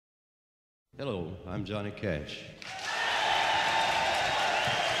Hello, I'm Johnny Cash.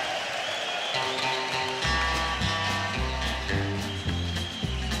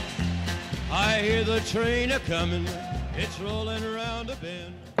 I hear the train a-comin', it's rolling around a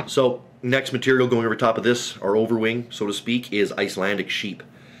bend. So, next material going over top of this, our overwing, so to speak, is Icelandic sheep.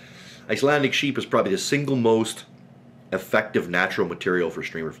 Icelandic sheep is probably the single most effective natural material for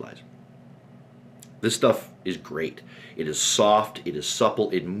streamer flies. This stuff is great. It is soft, it is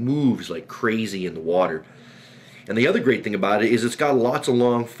supple, it moves like crazy in the water. And the other great thing about it is it's got lots of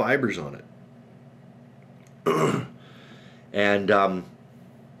long fibers on it. And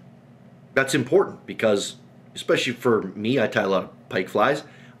that's important because, especially for me, I tie a lot of pike flies,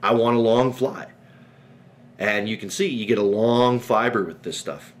 I want a long fly. And you can see you get a long fiber with this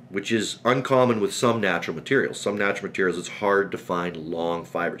stuff, which is uncommon with some natural materials. Some natural materials, it's hard to find long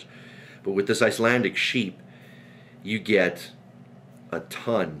fibers. But with this Icelandic sheep, you get a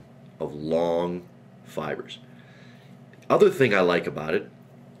ton of long fibers. The other thing I like about it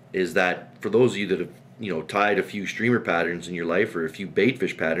is that for those of you that have tied a few streamer patterns in your life or a few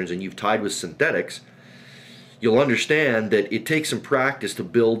baitfish patterns and you've tied with synthetics, you'll understand that it takes some practice to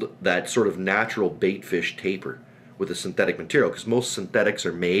build that sort of natural baitfish taper with a synthetic material, because most synthetics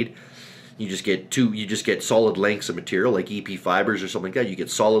are made, you just get solid lengths of material like EP fibers or something like that. You get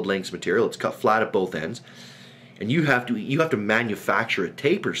solid lengths of material, it's cut flat at both ends, and you have to manufacture a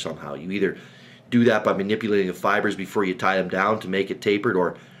taper somehow. You either do that by manipulating the fibers before you tie them down to make it tapered,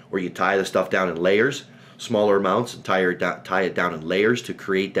 or you tie the stuff down in layers, smaller amounts, and tie it down in layers to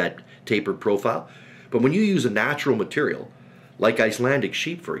create that tapered profile. But when you use a natural material, like Icelandic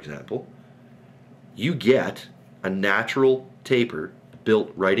sheep for example, you get a natural taper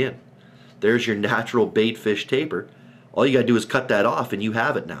built right in. There's your natural baitfish taper. All you gotta do is cut that off and you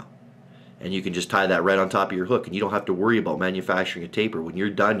have it now. And you can just tie that right on top of your hook and you don't have to worry about manufacturing a taper. When you're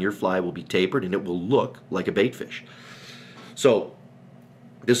done, your fly will be tapered and it will look like a baitfish. So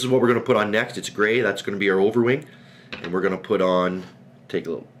this is what we're gonna put on next. It's gray, that's gonna be our overwing. And we're gonna put on,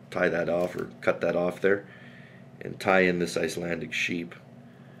 tie that off or cut that off there and tie in this Icelandic sheep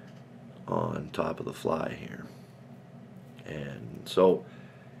on top of the fly here. And so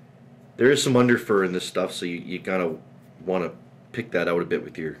there is some underfur in this stuff, so you gotta want to pick that out a bit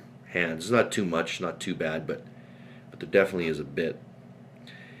with your hands. It's not too much, not too bad, but there definitely is a bit.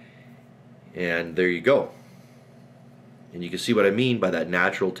 And there you go. And you can see what I mean by that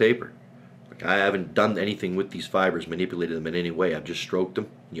natural taper. Like, I haven't done anything with these fibers, manipulated them in any way. I've just stroked them.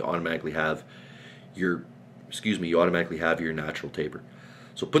 And you automatically have your, natural taper.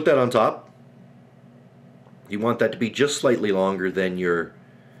 So put that on top. You want that to be just slightly longer than your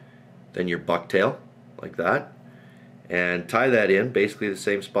bucktail, like that, and tie that in basically the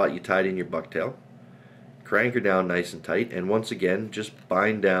same spot you tied in your bucktail. Crank her down nice and tight, and once again just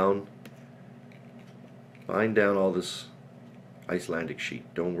bind down all this Icelandic sheep.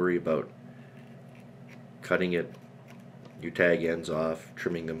 Don't worry about cutting your tag ends off,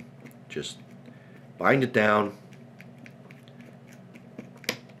 trimming them. Just bind it down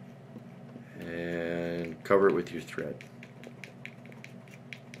and cover it with your thread.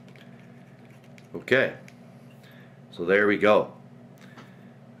 Okay, so there we go.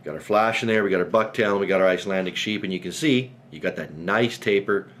 We got our flash in there, we got our bucktail, and we got our Icelandic sheep, and you can see you got that nice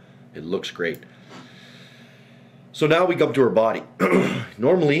taper. It looks great. So now we come to our body.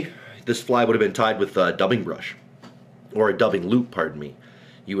 Normally, this fly would have been tied with a dubbing brush, or a dubbing loop, pardon me.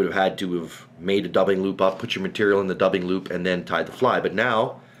 You would have had to have made a dubbing loop up, put your material in the dubbing loop, and then tie the fly. But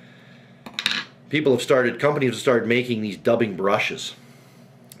now, companies have started making these dubbing brushes.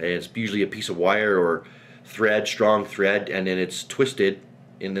 And it's usually a piece of wire or thread, strong thread, and then it's twisted,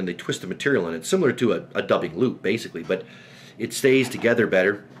 and then they twist the material in it. Similar to a dubbing loop, basically, but it stays together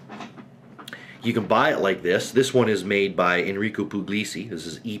better. You can buy it like this. This one is made by Enrico Puglisi. This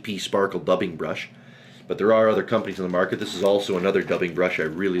is EP Sparkle Dubbing Brush. But there are other companies on the market. This is also another dubbing brush I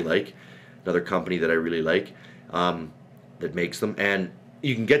really like. Another company that I really like that makes them. And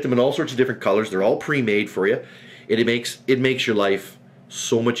you can get them in all sorts of different colors. They're all pre-made for you. It makes your life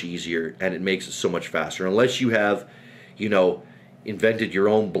so much easier, and it makes it so much faster. Unless you have, invented your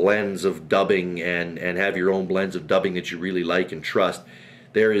own blends of dubbing and have your own blends of dubbing that you really like and trust,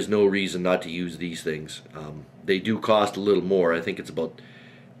 there is no reason not to use these things. They do cost a little more. I think it's about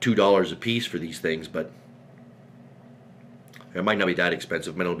 $2 a piece for these things, but it might not be that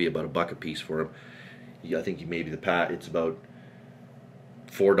expensive. It might only be about $1 a piece for them. I think it's about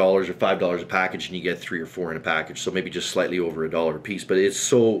 $4 or $5 a package, and you get 3 or 4 in a package. So maybe just slightly over $1 a piece. But it's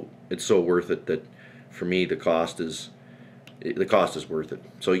so worth it that for me the cost is worth it.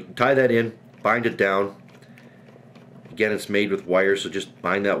 So you tie that in, bind it down, Again, it's made with wire, so just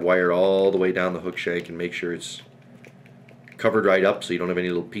bind that wire all the way down the hook shank and make sure it's covered right up so you don't have any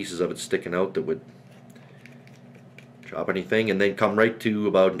little pieces of it sticking out that would drop anything. And then come right to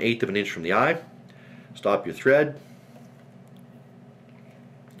about 1/8 of an inch from the eye. Stop your thread.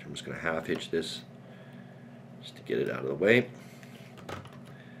 I'm just going to half hitch this just to get it out of the way.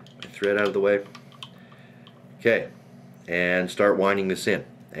 My thread out of the way. Okay, and start winding this in.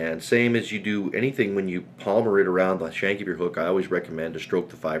 And same as you do anything when you palmer it around the shank of your hook, I always recommend to stroke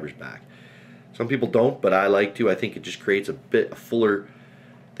the fibers back. Some people don't, but I like to. I think it just creates a fuller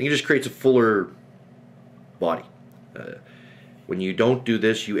body. When you don't do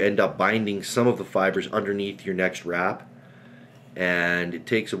this, you end up binding some of the fibers underneath your next wrap, and it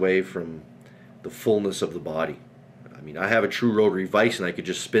takes away from the fullness of the body. I mean, I have a true rotary vise and I could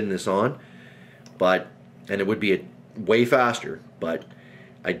just spin this on, and it would be way faster, but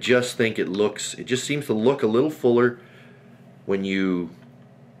I just think it just seems to look a little fuller when you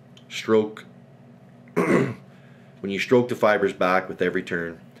stroke the fibers back with every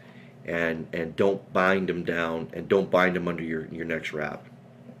turn, and don't bind them down, and don't bind them under your next wrap.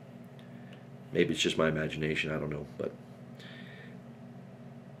 Maybe it's just my imagination, I don't know, but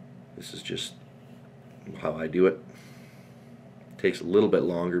this is just how I do it. It takes a little bit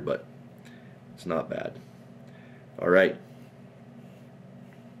longer, but it's not bad. All right.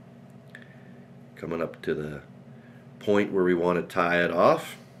 Coming up to the point where we want to tie it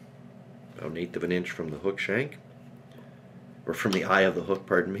off, about 1/8 of an inch from the hook shank, or from the eye of the hook,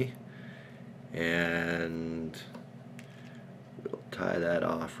 pardon me, and we'll tie that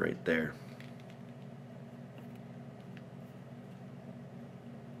off right there.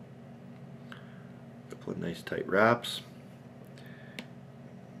 A couple of nice tight wraps,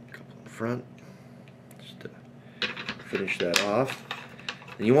 a couple in front, just to finish that off.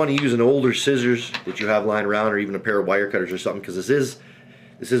 And you want to use an older scissors that you have lying around, or even a pair of wire cutters or something, because this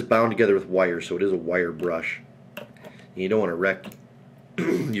is bound together with wire, so it is a wire brush. And you don't want to wreck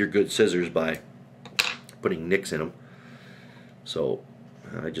your good scissors by putting nicks in them. So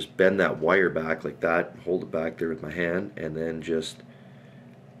I just bend that wire back like that, hold it back there with my hand, and then just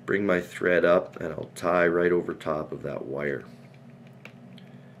bring my thread up, and I'll tie right over top of that wire,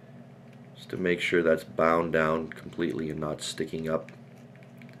 just to make sure that's bound down completely and not sticking up.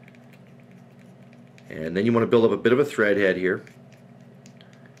 And then you want to build up a bit of a thread head here.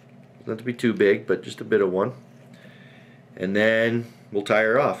 Not to be too big, but just a bit of one. And then we'll tie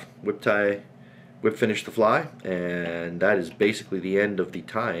her off. Whip finish the fly, and that is basically the end of the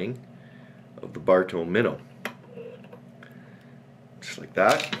tying of the Barto Minnow. Just like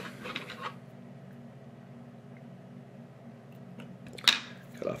that.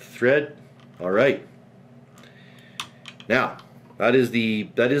 Cut off the thread. All right. Now that is the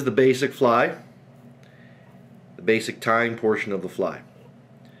basic fly. The basic tying portion of the fly.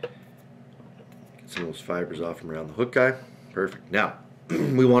 Get some of those fibers off from around the hook guy. Perfect. Now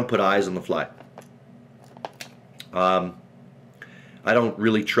we want to put eyes on the fly. I don't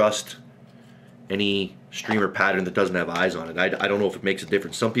really trust any streamer pattern that doesn't have eyes on it. I don't know if it makes a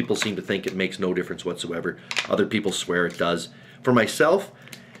difference. Some people seem to think it makes no difference whatsoever. Other people swear it does. For myself,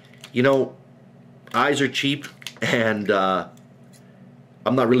 you know, eyes are cheap, and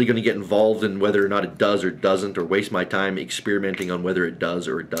I'm not really going to get involved in whether or not it does or doesn't, or waste my time experimenting on whether it does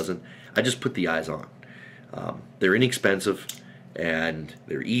or it doesn't. I just put the eyes on. They're inexpensive, and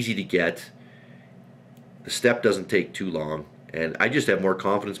they're easy to get. The step doesn't take too long, and I just have more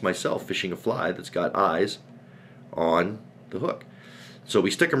confidence myself fishing a fly that's got eyes on the hook. So we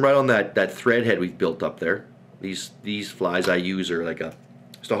stick them right on that thread head we've built up there. These flies I use are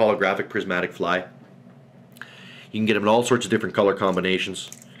just a holographic prismatic fly. You can get them in all sorts of different color combinations.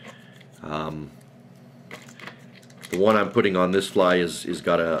 The one I'm putting on this fly is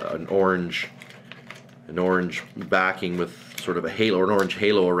got an orange backing with sort of a halo, an orange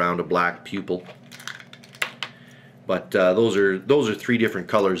halo around a black pupil. But those are 3 different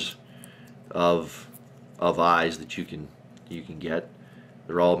colors of eyes that you can get.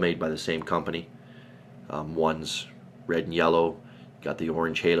 They're all made by the same company. One's red and yellow. Got the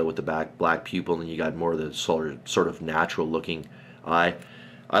orange halo with the black pupil, and you got more of the sort of natural looking eye.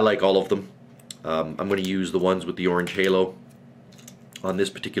 I like all of them. I'm going to use the ones with the orange halo on this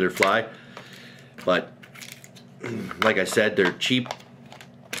particular fly, but like I said, they're cheap,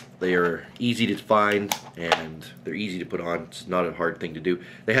 they are easy to find, and they're easy to put on. It's not a hard thing to do.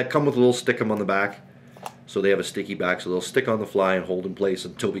 They come with a little stickum on the back, so they have a sticky back, so they'll stick on the fly and hold in place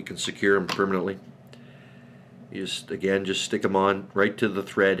until we can secure them permanently. You just stick them on right to the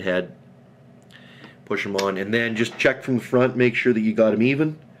thread head, push them on, and then just check from the front, make sure that you got them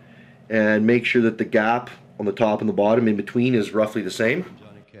even, and make sure that the gap on the top and the bottom. In between is roughly the same.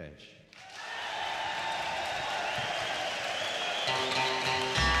 Johnny Cash.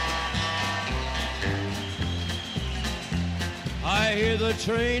 I hear the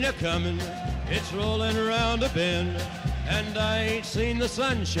train a-comin', it's rolling around a bend, and I ain't seen the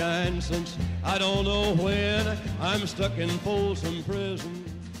sunshine since I don't know when. I'm stuck in Folsom Prison.